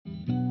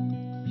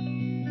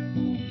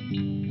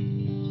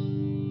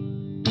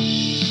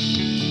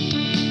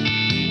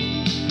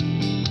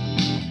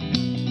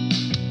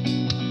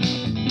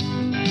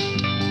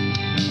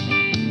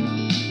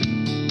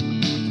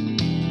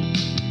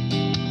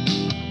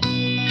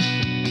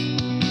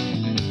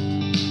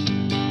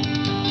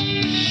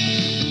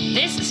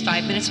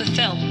5 Minutes with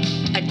Phil,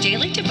 a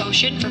daily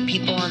devotion for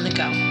people on the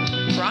go.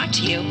 Brought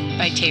to you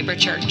by Tabor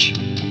Church.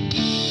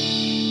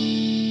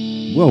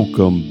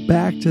 Welcome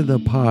back to the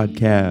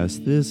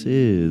podcast. This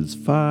is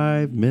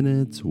 5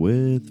 Minutes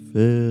with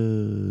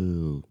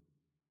Phil.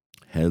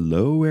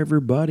 Hello,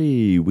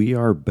 everybody. We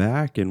are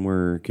back, and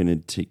we're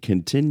going to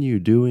continue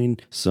doing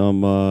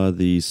some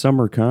the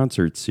summer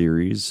concert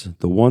series.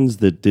 The ones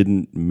that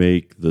didn't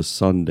make the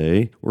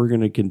Sunday, we're going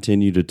to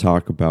continue to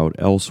talk about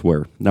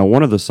elsewhere. Now,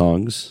 one of the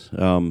songs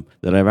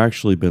that I've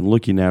actually been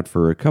looking at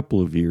for a couple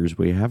of years,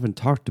 we haven't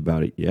talked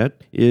about it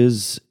yet,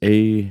 is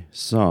a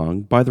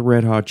song by the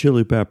Red Hot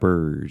Chili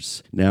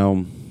Peppers.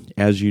 Now,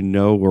 as you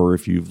know, or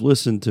if you've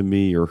listened to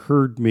me or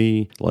heard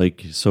me,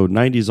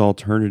 90s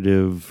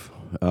alternative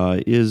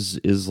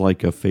is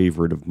like a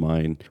favorite of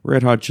mine.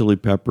 Red Hot Chili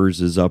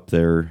Peppers is up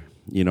there.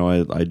 You know,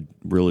 I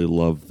really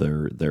love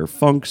their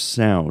funk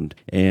sound,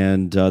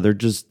 and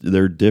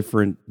they're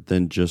different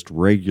than just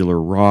regular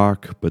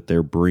rock, but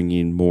they're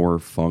bringing more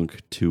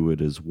funk to it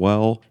as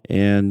well.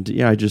 And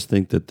yeah, I just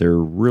think that they're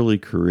really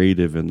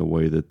creative in the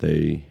way that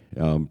they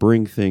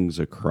bring things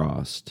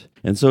across.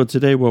 And so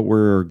today, what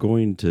we're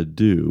going to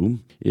do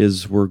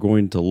is we're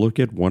going to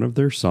look at one of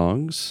their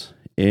songs.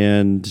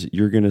 And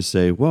you're going to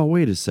say, well,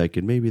 wait a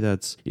second, maybe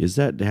does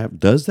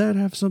that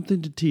have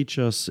something to teach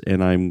us?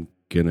 And I'm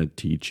going to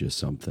teach you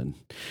something,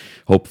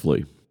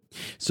 hopefully.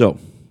 So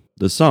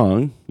the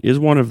song is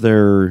one of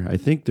their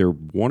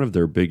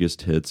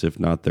biggest hits, if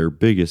not their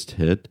biggest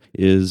hit,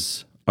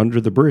 is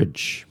Under the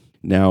Bridge.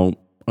 Now,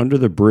 Under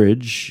the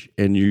Bridge,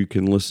 and you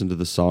can listen to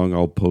the song,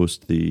 I'll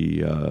post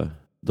the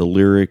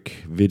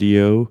lyric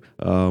video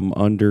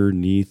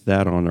underneath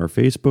that on our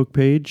Facebook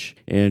page,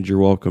 and you're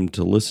welcome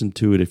to listen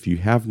to it if you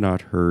have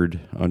not heard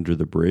Under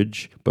the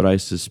Bridge, but I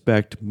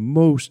suspect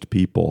most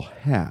people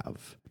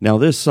have. Now,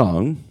 this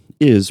song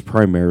is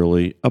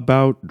primarily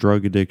about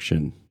drug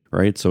addiction,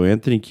 right? So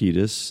Anthony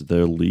Kiedis,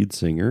 the lead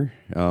singer,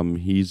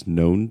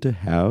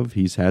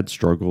 he's had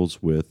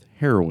struggles with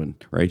heroin,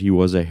 right? He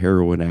was a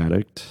heroin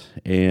addict,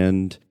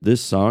 and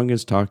this song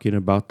is talking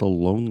about the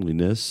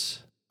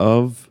loneliness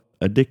of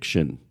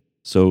addiction.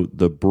 So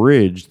the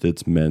bridge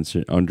that's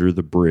mentioned, Under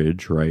the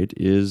Bridge, right,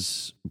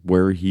 is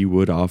where he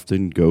would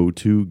often go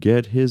to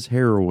get his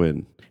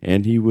heroin.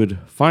 And he would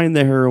find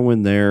the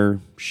heroin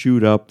there,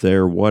 shoot up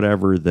there,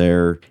 whatever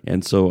there.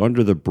 And so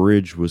Under the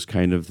Bridge was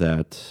kind of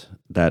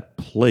that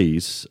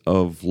place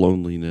of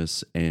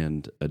loneliness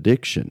and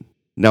addiction.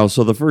 Now,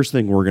 so the first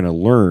thing we're going to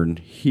learn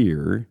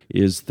here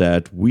is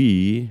that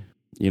we,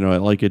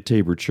 like at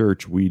Tabor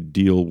Church, we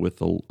deal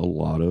with a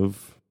lot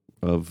of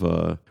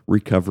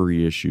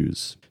recovery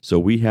issues. So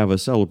we have a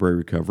Celebrate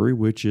Recovery,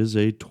 which is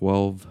a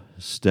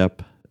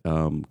 12-step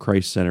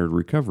Christ-centered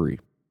recovery.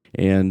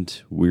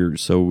 And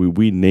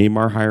we name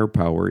our higher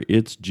power,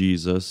 it's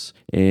Jesus,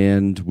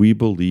 and we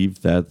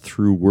believe that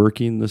through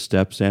working the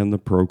steps and the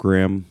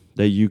program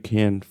that you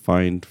can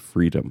find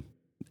freedom.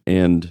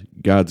 And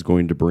God's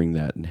going to bring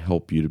that and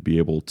help you to be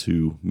able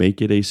to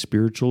make it a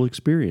spiritual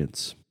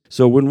experience.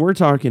 So when we're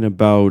talking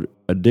about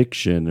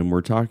addiction and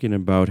we're talking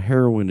about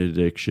heroin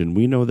addiction,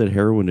 we know that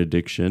heroin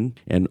addiction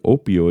and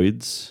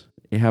opioids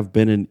have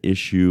been an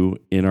issue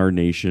in our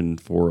nation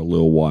for a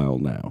little while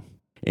now.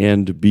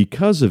 And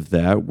because of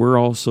that, we're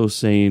also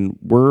saying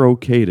we're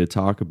okay to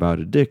talk about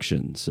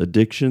addictions.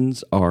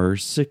 Addictions are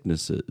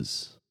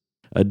sicknesses.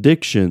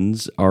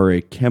 Addictions are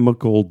a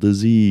chemical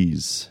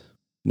disease.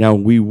 Now,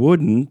 we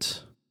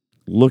wouldn't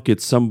look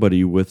at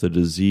somebody with a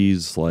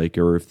disease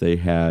or if they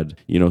had,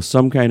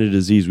 some kind of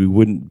disease, we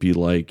wouldn't be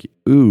like,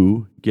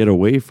 ooh, get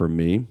away from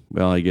me.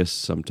 Well, I guess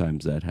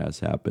sometimes that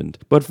has happened.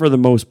 But for the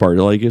most part,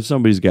 if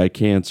somebody's got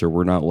cancer,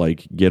 we're not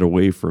like, get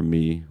away from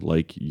me,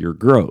 like you're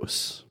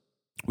gross.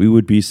 We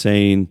would be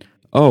saying,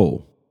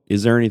 oh,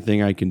 is there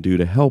anything I can do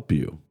to help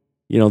you?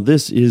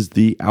 This is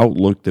the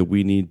outlook that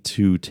we need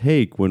to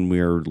take when we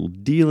are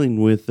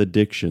dealing with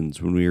addictions,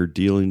 when we are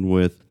dealing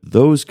with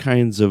those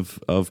kinds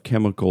of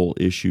chemical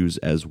issues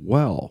as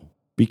well,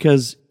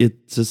 because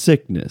it's a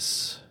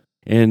sickness,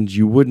 and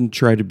you wouldn't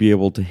try to be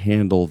able to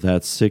handle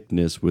that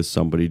sickness with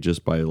somebody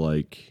just by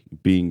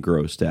being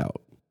grossed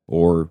out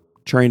or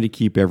trying to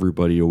keep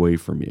everybody away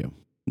from you.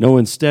 No,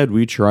 instead,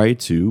 we try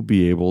to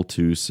be able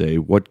to say,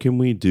 what can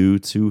we do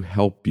to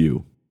help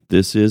you?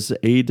 This is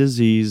a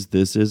disease,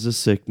 this is a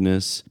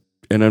sickness,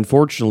 and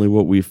unfortunately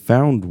what we've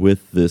found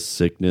with this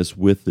sickness,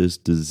 with this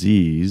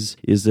disease,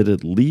 is that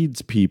it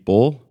leads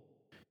people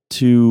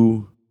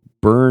to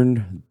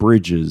burn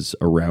bridges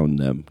around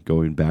them,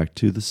 going back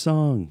to the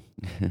song.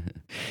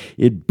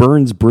 It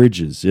burns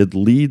bridges, it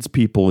leads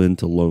people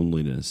into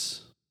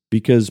loneliness,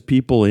 because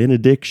people in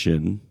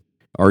addiction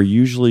are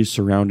usually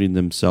surrounding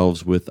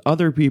themselves with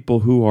other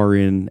people who are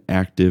in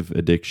active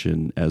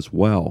addiction as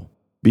well,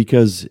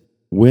 because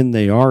when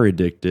they are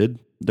addicted,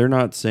 they're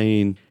not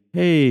saying,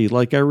 hey,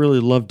 I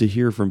really love to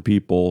hear from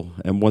people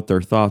and what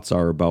their thoughts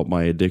are about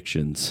my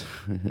addictions.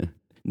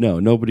 No,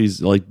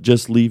 nobody's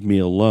just leave me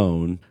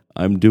alone.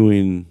 I'm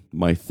doing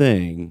my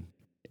thing.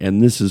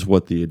 And this is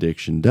what the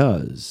addiction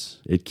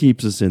does. It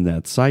keeps us in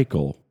that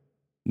cycle.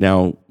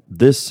 Now,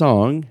 this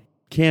song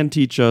can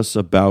teach us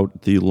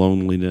about the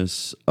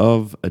loneliness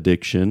of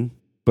addiction,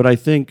 but I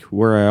think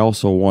where I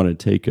also want to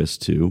take us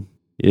to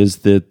is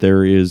that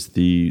there is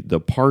the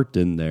part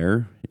in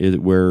there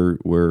where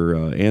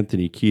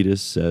Anthony Kiedis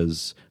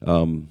says,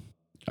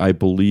 I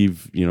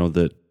believe,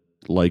 that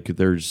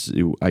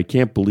I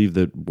can't believe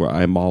that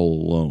I'm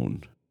all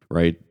alone,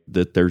 right?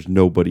 That there's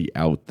nobody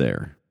out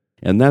there.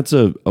 And that's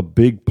a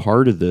big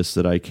part of this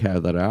that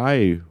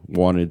I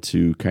wanted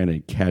to kind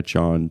of catch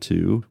on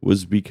to,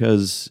 was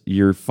because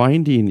you're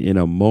finding in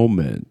a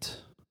moment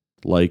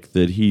like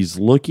that he's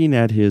looking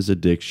at his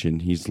addiction,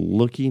 he's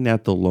looking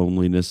at the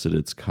loneliness that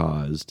it's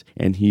caused,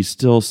 and he's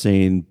still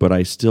saying, but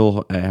I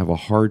have a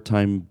hard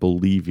time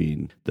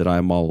believing that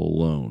I'm all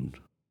alone.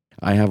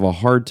 I have a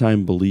hard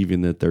time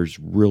believing that there's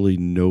really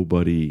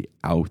nobody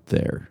out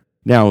there.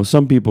 Now,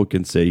 some people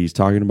can say he's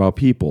talking about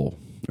people,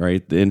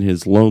 right, in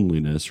his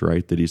loneliness,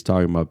 right, that he's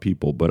talking about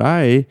people. But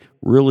I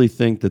really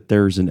think that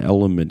there's an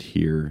element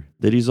here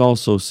that he's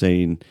also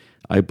saying,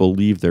 I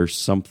believe there's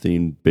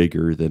something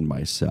bigger than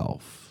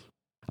myself.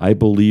 I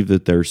believe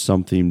that there's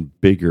something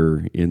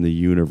bigger in the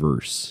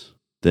universe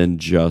than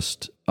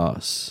just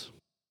us.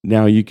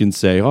 Now you can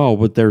say, oh,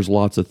 but there's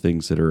lots of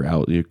things that are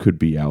out. It could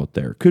be out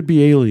there. Could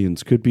be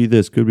aliens. Could be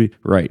this. Could be,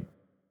 right.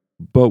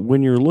 But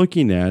when you're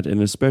looking at,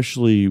 and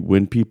especially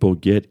when people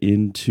get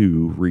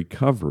into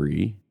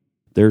recovery,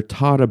 they're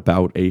taught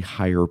about a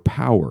higher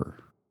power.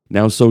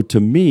 Now, so to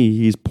me,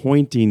 he's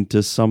pointing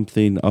to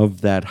something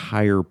of that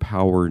higher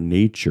power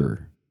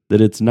nature,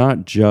 that it's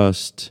not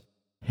just,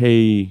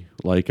 hey,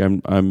 like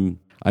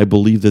I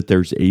believe that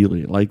there's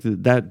alien, like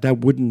that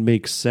wouldn't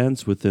make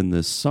sense within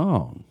this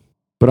song.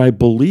 But I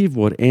believe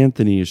what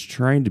Anthony is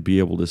trying to be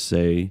able to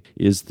say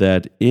is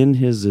that in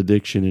his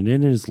addiction and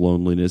in his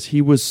loneliness,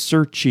 he was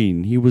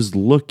searching, he was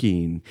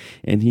looking,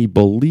 and he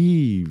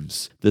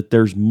believes that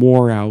there's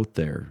more out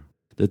there,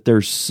 that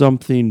there's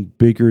something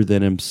bigger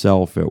than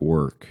himself at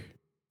work.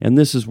 And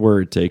this is where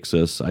it takes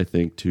us, I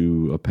think,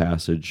 to a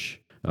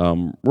passage,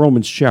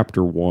 Romans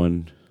chapter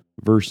 1,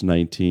 verse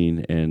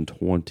 19 and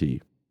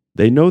 20.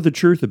 They know the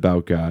truth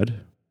about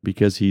God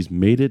because he's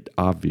made it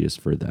obvious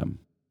for them.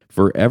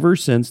 For ever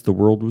since the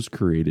world was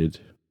created,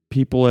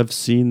 people have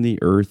seen the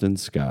earth and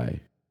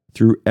sky.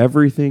 Through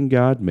everything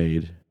God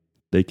made,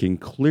 they can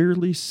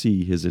clearly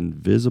see his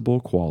invisible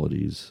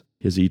qualities,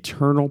 his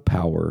eternal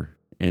power,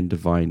 and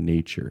divine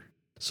nature.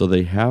 So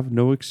they have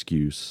no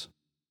excuse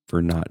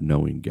for not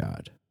knowing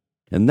God.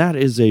 And that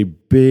is a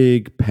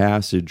big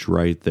passage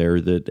right there,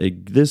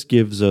 that this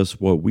gives us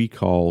what we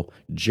call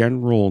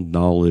general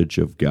knowledge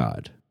of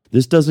God.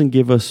 This doesn't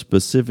give us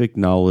specific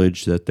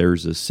knowledge that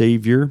there's a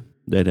Savior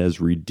that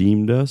has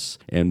redeemed us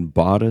and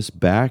bought us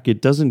back.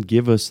 It doesn't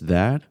give us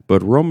that.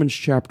 But Romans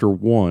chapter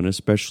 1,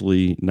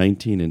 especially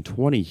 19 and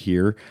 20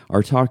 here,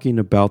 are talking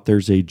about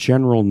there's a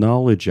general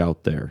knowledge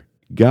out there.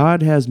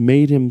 God has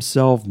made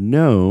himself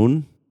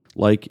known,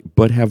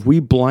 but have we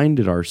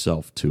blinded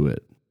ourselves to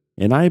it?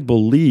 And I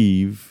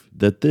believe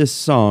that this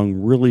song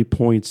really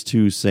points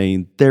to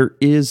saying there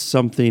is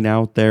something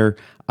out there,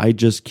 I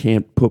just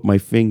can't put my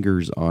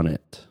fingers on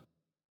it.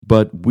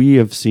 But we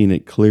have seen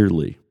it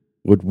clearly.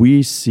 What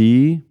we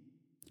see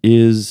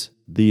is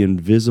the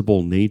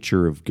invisible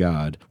nature of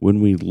God when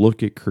we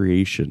look at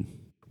creation,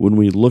 when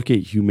we look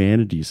at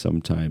humanity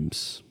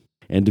sometimes,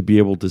 and to be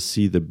able to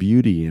see the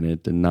beauty in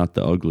it and not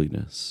the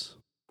ugliness.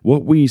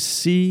 What we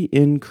see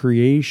in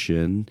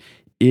creation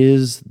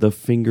is the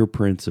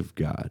fingerprints of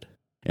God.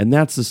 And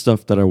that's the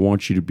stuff that I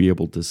want you to be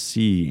able to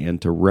see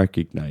and to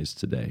recognize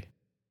today.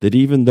 That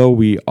even though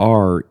we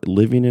are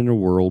living in a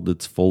world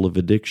that's full of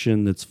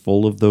addiction, that's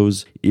full of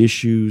those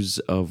issues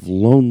of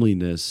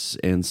loneliness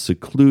and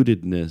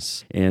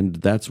secludedness, and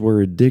that's where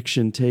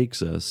addiction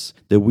takes us,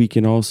 that we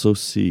can also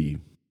see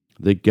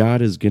that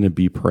God is going to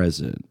be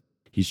present.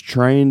 He's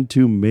trying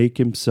to make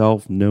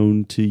himself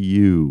known to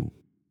you,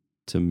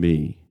 to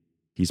me.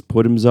 He's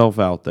put himself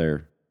out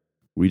there.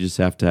 We just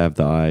have to have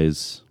the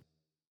eyes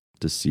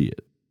to see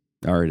it.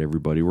 All right,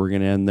 everybody, we're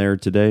going to end there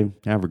today.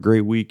 Have a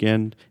great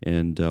weekend,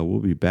 and we'll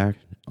be back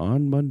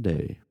on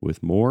Monday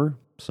with more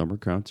Summer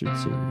Concert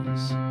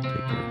Series.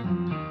 Take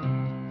care.